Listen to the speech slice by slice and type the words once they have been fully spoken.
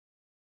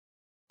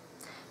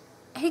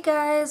Hey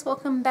guys,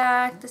 welcome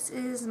back. This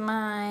is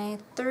my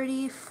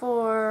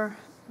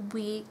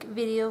 34-week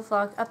video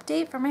vlog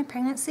update for my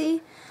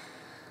pregnancy.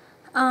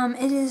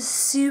 It is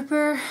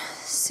super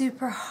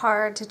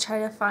hard to try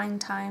to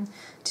find time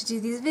to do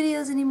these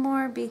videos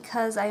anymore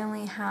because I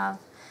only have,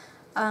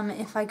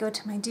 if I go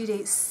to my due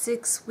date,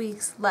 6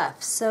 weeks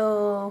left.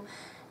 So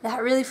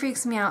that really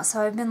freaks me out.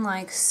 So I've been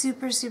like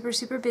super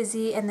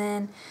busy, and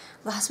then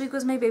last week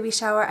was my baby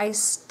shower. I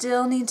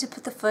still need to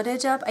put the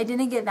footage up. I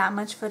didn't get that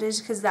much footage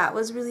because that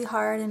was really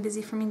hard and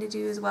busy for me to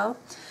do as well.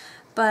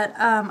 But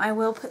I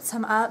will put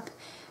some up.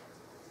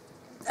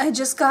 I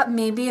just got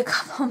maybe a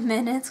couple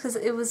minutes because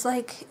it was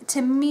like,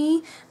 to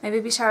me, my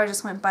baby shower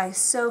just went by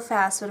so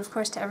fast. But of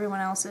course to everyone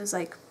else it was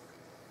like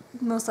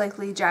most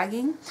likely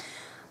dragging.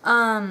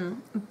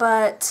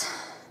 But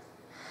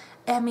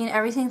I mean,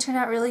 everything turned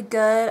out really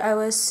good. I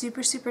was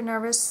super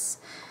nervous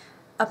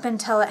up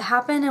until it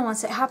happened, and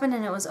once it happened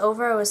and it was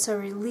over, I was so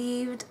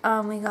relieved.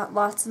 We got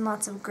lots and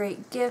lots of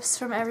great gifts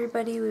from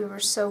everybody. We were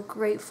so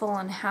grateful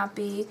and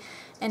happy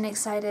and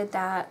excited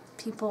that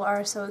people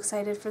are so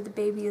excited for the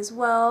baby as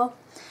well.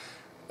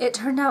 It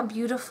turned out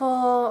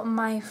beautiful.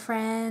 My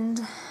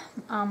friend,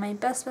 my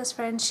best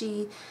friend,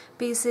 she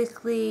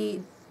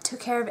basically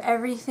took care of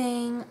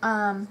everything.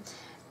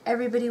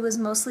 Everybody was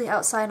mostly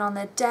outside on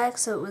the deck,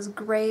 so it was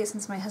great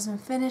since my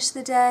husband finished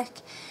the deck.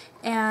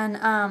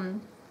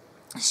 And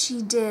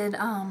she did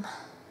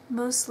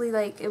mostly,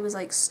 like, it was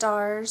like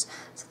stars,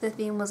 so the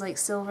theme was like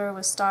silver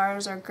with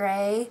stars or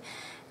gray,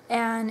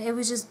 and it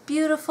was just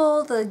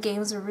beautiful. The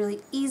games were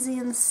really easy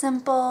and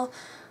simple.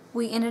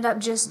 We ended up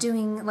just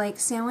doing like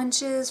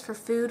sandwiches for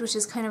food, which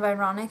is kind of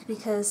ironic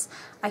because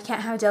I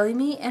can't have deli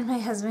meat and my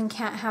husband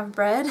can't have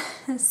bread.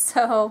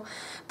 So,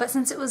 but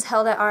since it was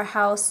held at our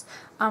house,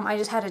 I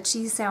just had a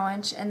cheese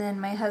sandwich, and then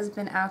my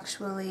husband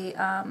actually,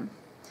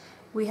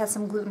 we had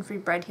some gluten-free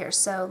bread here,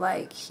 so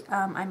like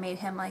I made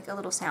him like a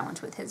little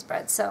sandwich with his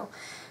bread. So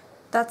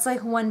that's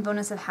like one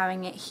bonus of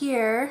having it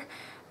here.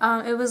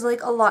 It was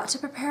like a lot to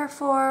prepare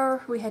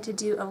for. We had to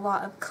do a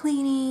lot of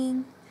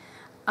cleaning.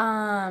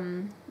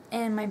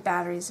 And my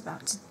battery's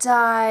about to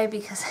die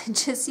because I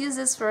just used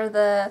this for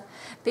the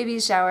baby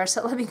shower,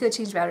 so let me go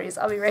change batteries.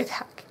 I'll be right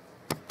back.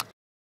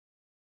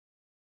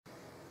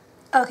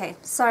 Okay,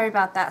 sorry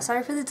about that.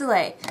 Sorry for the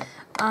delay.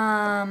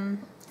 I'm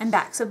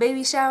back. So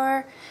baby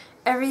shower,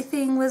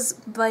 everything was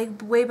like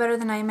way better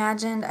than I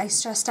imagined. I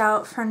stressed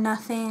out for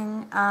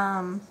nothing.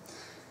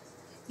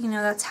 You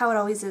know, that's how it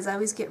always is. I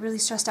always get really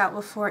stressed out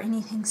before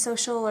anything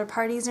social or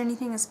parties or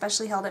anything,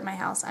 especially held at my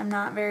house. I'm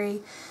not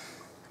very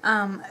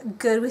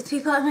good with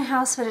people at my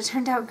house, but it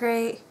turned out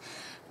great.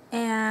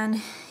 And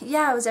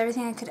yeah, it was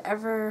everything I could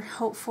ever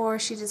hope for.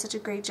 She did such a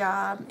great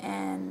job,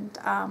 and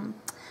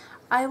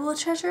I will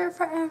treasure it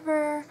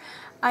forever.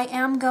 I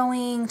am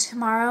going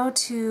tomorrow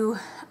to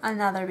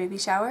another baby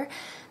shower.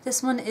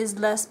 This one is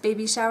less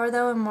baby shower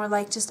though, and more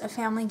like just a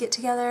family get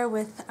together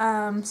with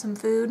some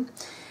food.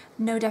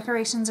 No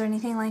decorations or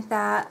anything like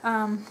that.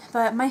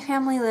 But my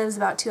family lives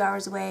about 2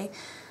 hours away,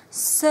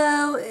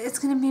 so it's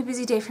going to be a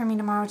busy day for me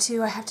tomorrow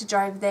too. I have to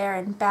drive there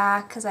and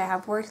back because I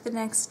have work the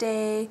next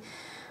day.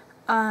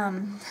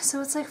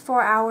 So it's like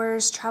 4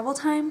 hours travel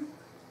time.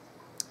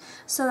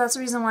 So that's the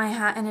reason why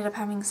I ended up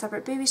having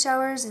separate baby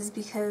showers, is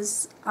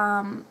because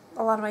a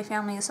lot of my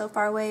family is so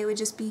far away. It would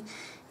just be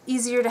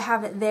easier to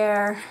have it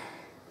there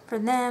for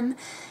them,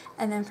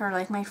 and then for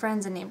like my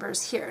friends and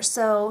neighbors here.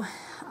 So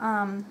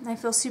I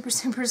feel super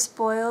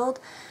spoiled.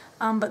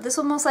 But this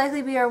will most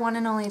likely be our one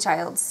and only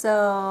child,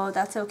 so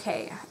that's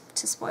okay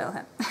to spoil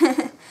him.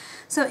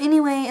 So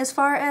anyway, as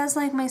far as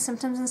like my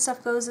symptoms and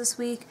stuff goes this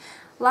week,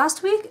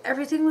 last week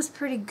everything was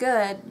pretty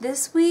good.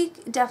 This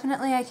week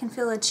definitely I can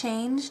feel a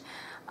change.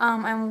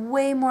 I'm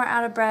way more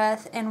out of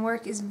breath, and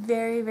work is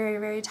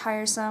very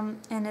tiresome,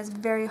 and it's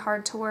very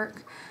hard to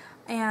work,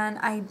 and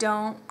I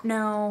don't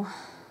know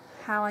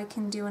how I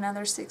can do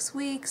another 6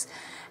 weeks.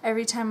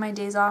 Every time my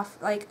days off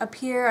like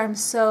appear, I'm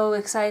so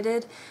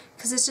excited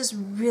because it's just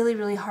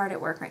really hard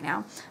at work right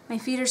now. My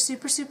feet are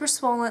super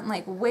swollen,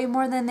 like way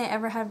more than they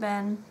ever have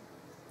been.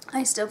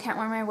 I still can't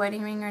wear my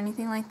wedding ring or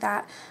anything like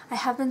that. I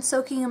have been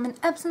soaking them in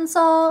Epsom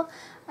salt.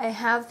 I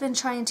have been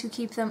trying to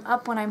keep them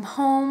up when I'm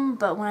home,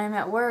 but when I'm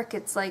at work,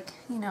 it's like,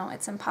 you know,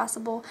 it's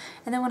impossible.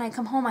 And then when I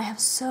come home, I have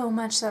so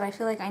much that I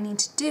feel like I need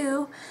to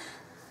do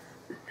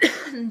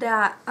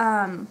that,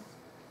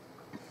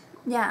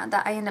 yeah,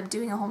 that I end up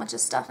doing a whole bunch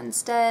of stuff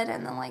instead,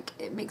 and then like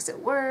it makes it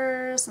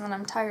worse, and then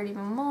I'm tired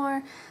even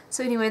more.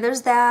 So anyway,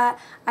 there's that.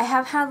 I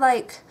have had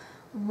like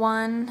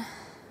one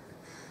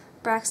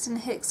Braxton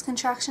Hicks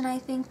contraction, I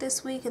think,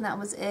 this week, and that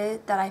was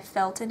it that I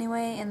felt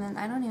anyway, and then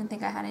I don't even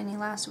think I had any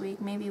last week,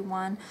 maybe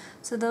one.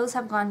 So those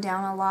have gone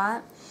down a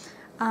lot.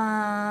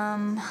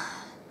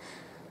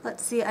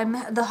 Let's see,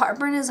 the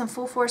heartburn is in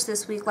full force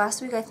this week.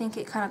 Last week I think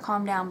it kind of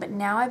calmed down, but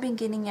now I've been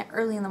getting it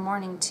early in the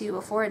morning too.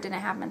 Before it didn't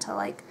happen until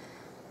like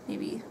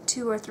maybe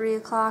 2 or 3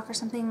 o'clock or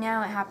something.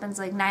 Now it happens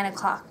like 9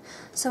 o'clock.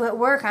 So at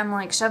work I'm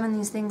like shoving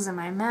these things in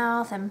my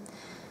mouth, and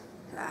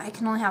I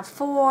can only have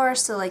 4,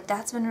 so like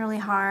that's been really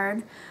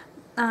hard.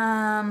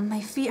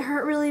 My feet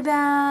hurt really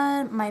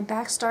bad. My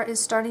back is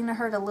starting to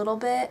hurt a little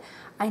bit.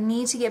 I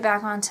need to get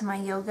back onto my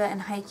yoga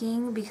and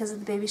hiking because of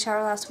the baby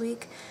shower last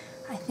week.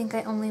 I think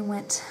I only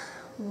went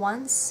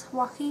once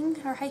walking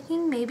or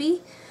hiking,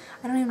 maybe.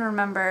 I don't even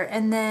remember.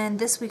 And then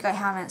this week I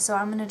haven't, so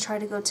I'm going to try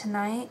to go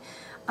tonight.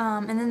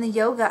 And then the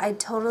yoga, I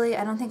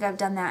don't think I've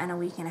done that in a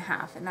week and a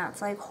half, and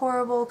that's like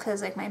horrible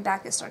because like my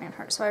back is starting to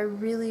hurt, so I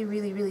really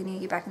need to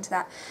get back into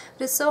that.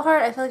 But it's so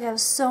hard. I feel like I have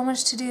so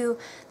much to do.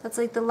 That's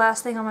like the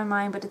last thing on my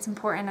mind, but it's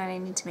important and I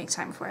need to make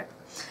time for it.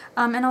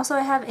 And also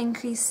I have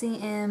increased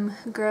CM,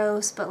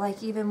 gross, but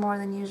like even more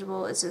than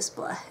usual. It's just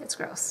blah, it's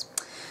gross.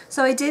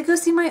 So I did go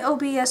see my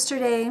OB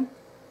yesterday.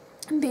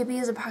 Baby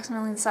is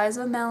approximately the size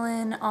of a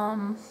melon,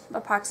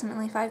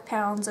 approximately 5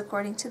 pounds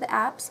according to the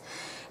apps.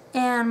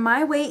 And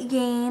my weight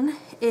gain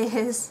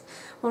is,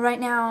 well, right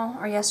now,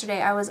 or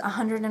yesterday, I was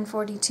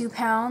 142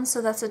 pounds,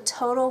 so that's a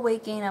total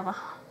weight gain of,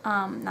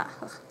 not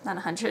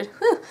 100,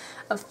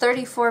 of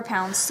 34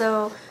 pounds.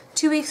 So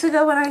 2 weeks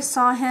ago when I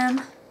saw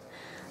him,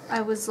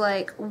 I was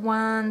like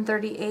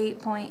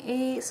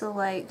 138.8, so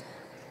like,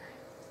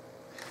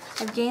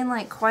 I've gained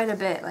like quite a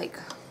bit, like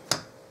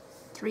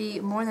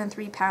more than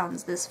 3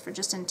 pounds for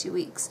just in 2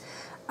 weeks.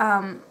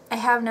 I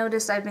have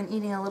noticed I've been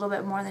eating a little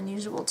bit more than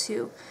usual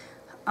too.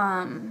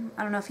 I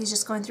don't know if he's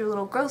just going through a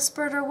little growth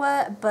spurt or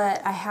what,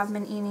 but I have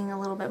been eating a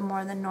little bit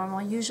more than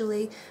normal.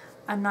 Usually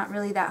I'm not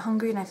really that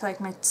hungry and I feel like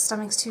my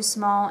stomach's too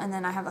small and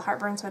then I have the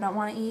heartburn, so I don't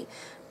want to eat.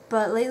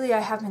 But lately I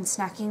have been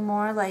snacking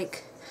more.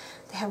 Like,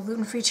 they have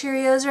gluten-free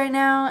Cheerios right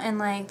now, and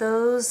like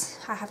those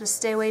I have to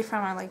stay away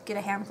from. I like get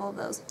a handful of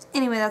those.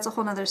 Anyway, that's a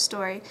whole nother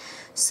story.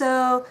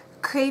 So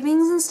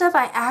cravings and stuff,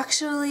 I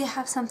actually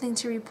have something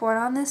to report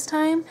on this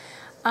time.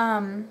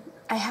 I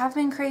have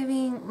been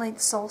craving like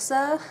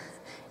salsa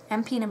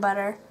and peanut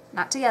butter,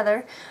 not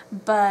together,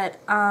 but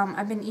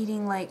I've been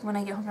eating, like when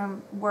I get home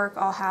from work,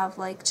 I'll have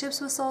like chips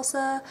with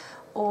salsa,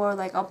 or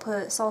like I'll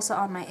put salsa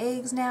on my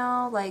eggs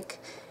now, like,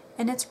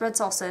 and it's red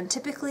salsa, and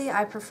typically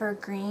I prefer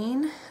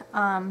green,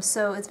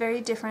 so it's very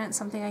different,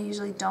 something I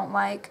usually don't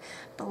like,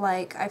 but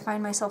like I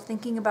find myself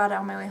thinking about it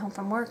on my way home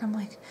from work. I'm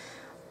like,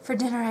 for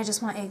dinner I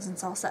just want eggs and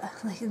salsa,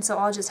 like, and so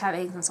I'll just have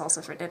eggs and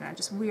salsa for dinner,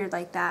 just weird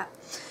like that.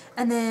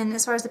 And then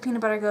as far as the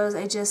peanut butter goes,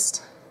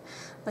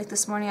 like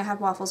this morning I had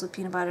waffles with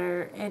peanut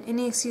butter, and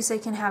any excuse I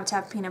can have to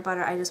have peanut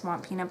butter, I just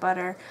want peanut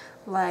butter,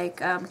 like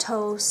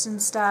toast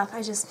and stuff.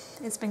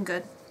 It's been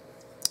good.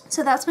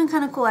 So that's been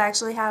kind of cool. I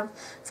actually have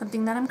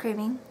something that I'm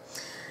craving.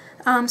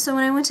 So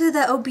when I went to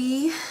the OB,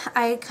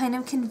 I kind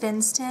of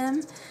convinced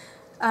him,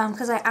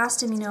 because I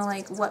asked him, you know,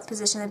 like what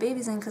position the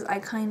baby's in, because I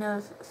kind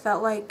of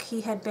felt like he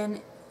had been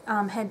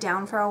head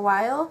down for a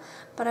while,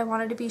 but I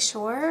wanted to be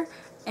sure.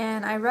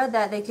 And I read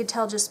that they could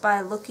tell just by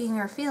looking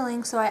or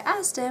feeling, so I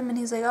asked him, and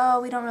he's like,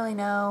 oh, we don't really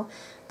know,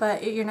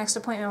 but at your next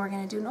appointment we're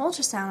going to do an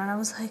ultrasound. And I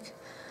was like,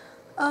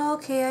 oh,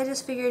 okay, I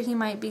just figured he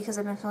might be because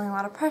I've been feeling a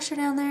lot of pressure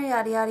down there,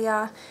 yada yada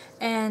yada.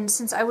 And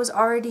since I was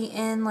already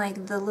in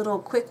like the little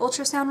quick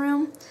ultrasound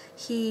room,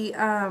 he,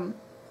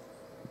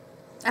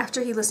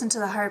 after he listened to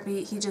the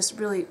heartbeat, he just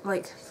really,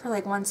 like, for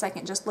like 1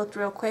 second, just looked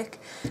real quick.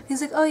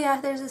 He's like, oh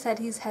yeah, there's his head,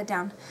 he's head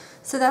down.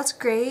 So that's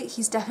great,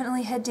 he's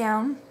definitely head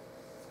down.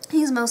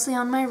 He's mostly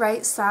on my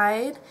right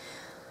side,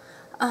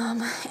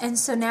 and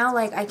so now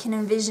like I can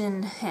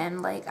envision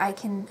him, like I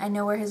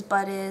know where his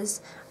butt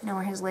is, I know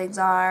where his legs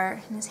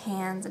are, and his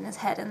hands and his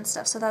head and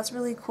stuff, so that's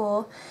really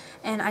cool.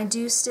 And I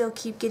do still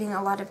keep getting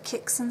a lot of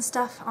kicks and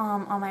stuff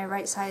on my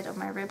right side of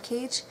my rib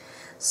cage,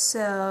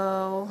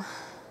 so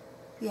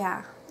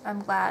yeah,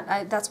 I'm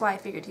glad. That's why I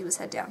figured he was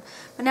head down.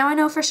 But now I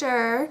know for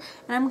sure,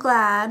 and I'm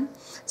glad.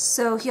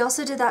 So he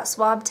also did that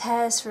swab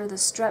test for the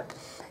strep,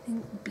 I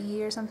think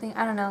B or something,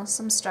 I don't know,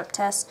 some strep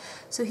test.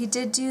 So he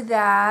did do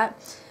that,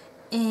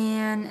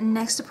 and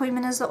next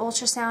appointment is the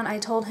ultrasound. I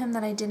told him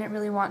that I didn't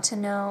really want to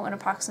know an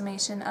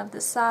approximation of the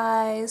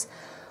size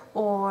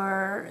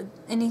or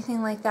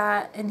anything like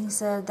that, and he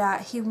said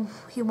that he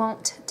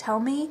won't tell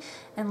me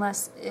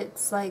unless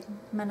it's like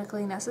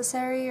medically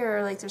necessary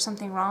or like there's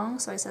something wrong,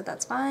 so I said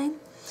that's fine.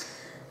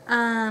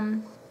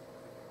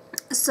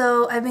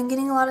 So I've been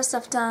getting a lot of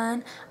stuff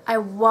done. I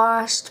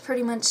washed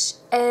pretty much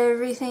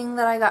everything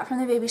that I got from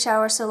the baby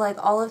shower, so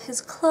like all of his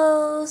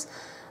clothes,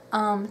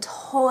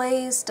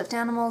 toys, stuffed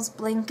animals,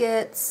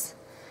 blankets,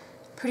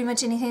 pretty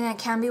much anything that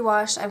can be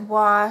washed, I've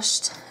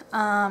washed.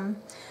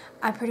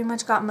 I pretty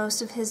much got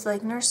most of his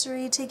like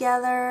nursery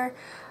together.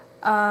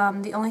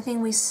 The only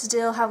thing we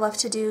still have left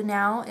to do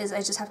now is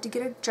I just have to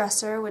get a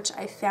dresser, which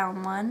I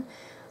found one.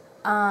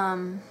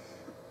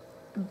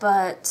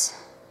 But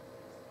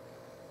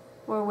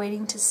we're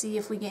waiting to see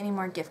if we get any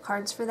more gift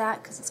cards for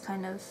that, because it's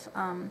kind of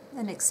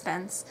an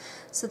expense.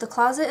 So the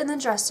closet and the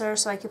dresser,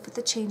 so I could put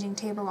the changing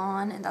table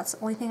on, and that's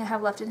the only thing I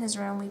have left in his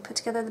room. We put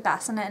together the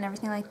bassinet and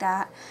everything like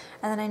that.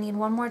 And then I need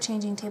one more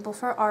changing table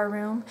for our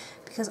room,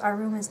 because our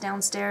room is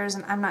downstairs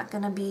and I'm not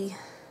going to be,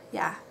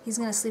 yeah, he's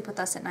going to sleep with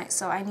us at night,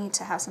 so I need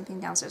to have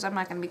something downstairs. I'm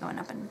not going to be going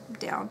up and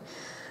down.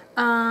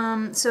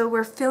 So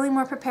we're feeling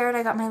more prepared.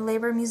 I got my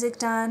labor music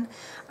done.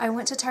 I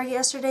went to Target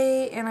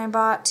yesterday and I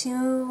bought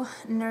 2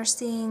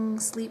 nursing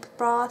sleep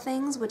bra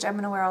things, which I'm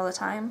going to wear all the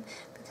time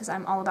because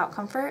I'm all about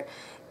comfort.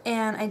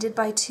 And I did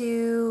buy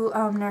 2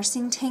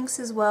 nursing tanks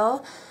as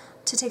well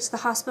to take to the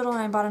hospital,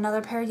 and I bought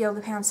another pair of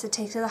yoga pants to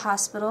take to the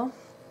hospital.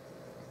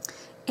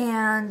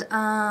 And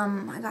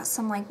I got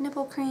some like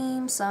nipple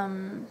cream,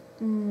 some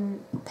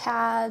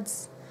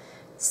pads,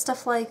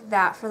 stuff like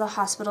that for the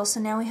hospital. So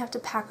now we have to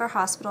pack our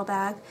hospital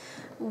bag,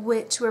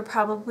 which we're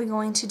probably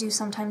going to do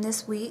sometime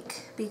this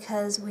week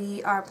because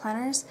we are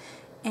planners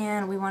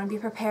and we want to be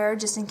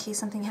prepared just in case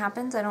something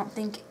happens. I don't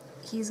think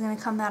he's going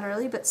to come that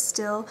early, but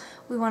still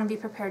we want to be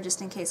prepared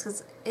just in case,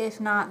 because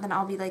if not, then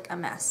I'll be like a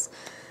mess.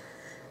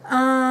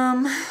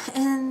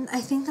 And I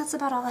think that's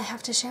about all I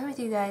have to share with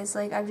you guys.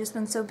 Like, I've just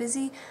been so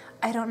busy.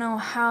 I don't know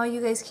how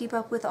you guys keep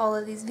up with all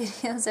of these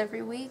videos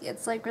every week.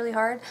 It's like really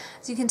hard.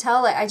 As you can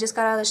tell, like, I just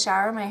got out of the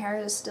shower. My hair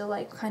is still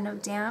like kind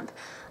of damp.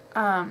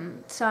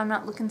 So I'm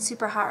not looking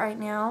super hot right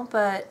now,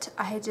 but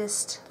I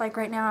just, like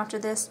right now after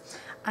this,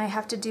 I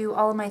have to do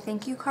all of my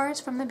thank you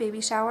cards from the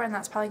baby shower, and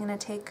that's probably going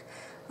to take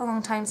a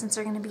long time since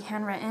they're going to be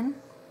handwritten.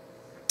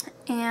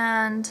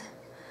 And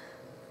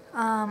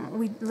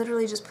we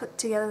literally just put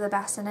together the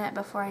bassinet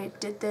before I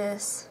did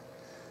this.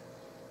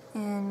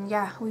 And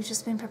yeah, we've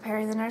just been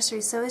preparing the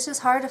nursery, so it's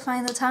just hard to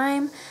find the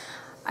time.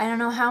 I don't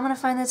know how I'm going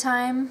to find the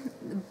time,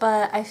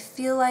 but I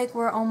feel like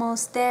we're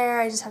almost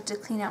there. I just have to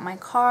clean out my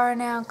car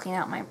now, clean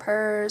out my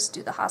purse,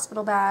 do the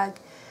hospital bag,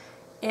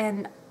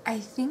 and I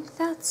think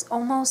that's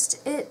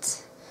almost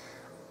it.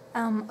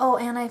 Oh,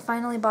 and I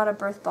finally bought a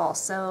birth ball,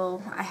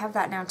 so I have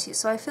that now too.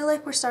 So I feel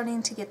like we're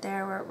starting to get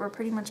there. We're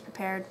pretty much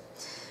prepared,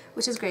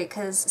 which is great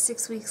because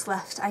 6 weeks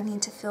left. I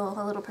need to feel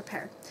a little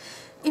prepared.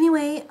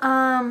 Anyway,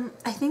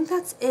 I think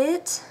that's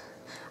it.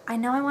 I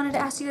know I wanted to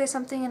ask you guys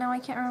something and now I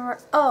can't remember.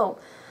 Oh,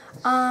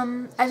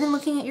 I've been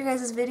looking at your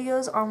guys'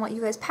 videos on what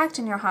you guys packed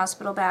in your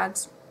hospital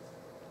bags.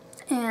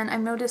 And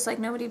I've noticed like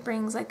nobody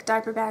brings like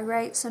diaper bag,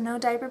 right? So no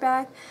diaper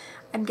bag.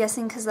 I'm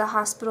guessing because the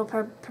hospital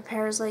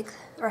prepares like,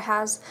 or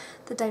has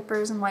the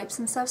diapers and wipes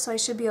and stuff, so I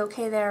should be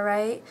okay there,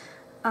 right?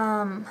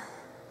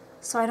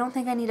 So I don't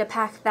think I need to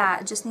pack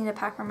that. I just need to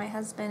pack for my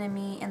husband and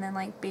me, and then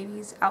like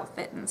baby's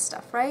outfit and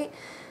stuff, right?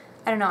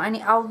 I don't know.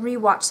 I'll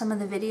rewatch some of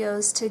the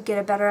videos to get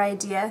a better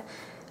idea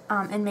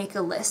and make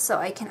a list so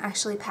I can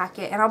actually pack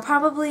it. And I'll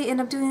probably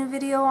end up doing a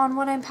video on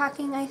what I'm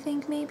packing, I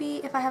think, maybe,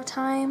 if I have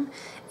time.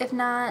 If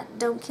not,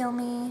 don't kill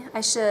me.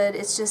 I should.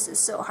 It's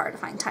so hard to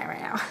find time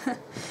right now.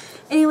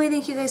 Anyway,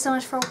 thank you guys so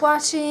much for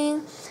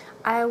watching.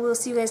 I will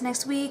see you guys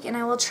next week, and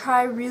I will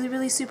try really,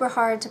 really super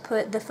hard to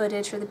put the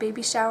footage for the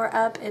baby shower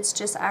up. It's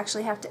just I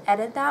actually have to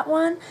edit that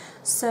one,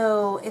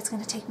 so it's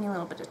going to take me a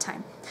little bit of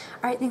time.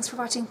 Alright, thanks for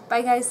watching.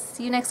 Bye guys.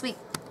 See you next week.